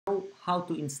how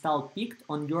to install PICT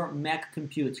on your Mac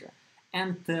computer.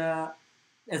 And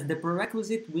as the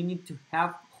prerequisite, we need to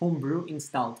have Homebrew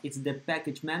installed. It's the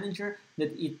package manager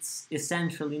that it's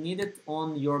essentially needed on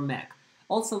your Mac.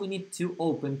 Also, we need to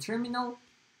open Terminal,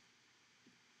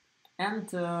 and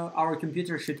our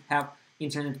computer should have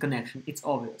internet connection. It's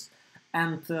obvious.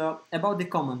 And about the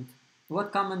command,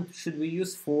 what command should we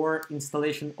use for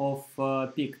installation of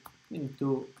PICT? We need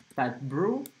to type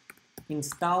brew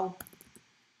install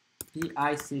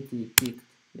PICT PICT.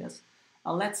 Yes.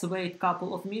 Let's wait a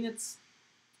couple of minutes.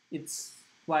 It's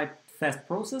quite fast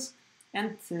process,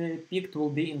 and PICT will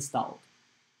be installed.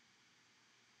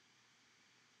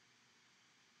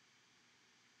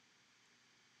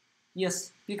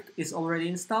 Yes, PICT is already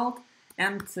installed,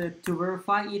 and to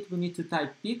verify it, we need to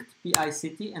type PICT,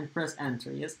 PICT, and press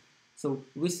enter. Yes. So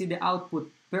we see the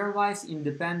output pairwise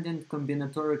independent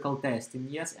combinatorial testing.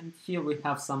 Yes, and here we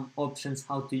have some options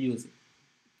how to use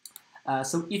it.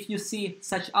 So if you see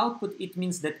such output, it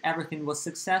means that everything was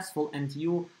successful and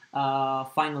you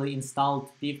finally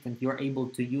installed PICT and you're able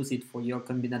to use it for your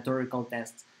combinatorial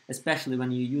tests, especially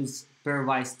when you use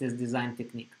Pairwise Test Design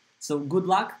Technique. So good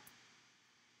luck!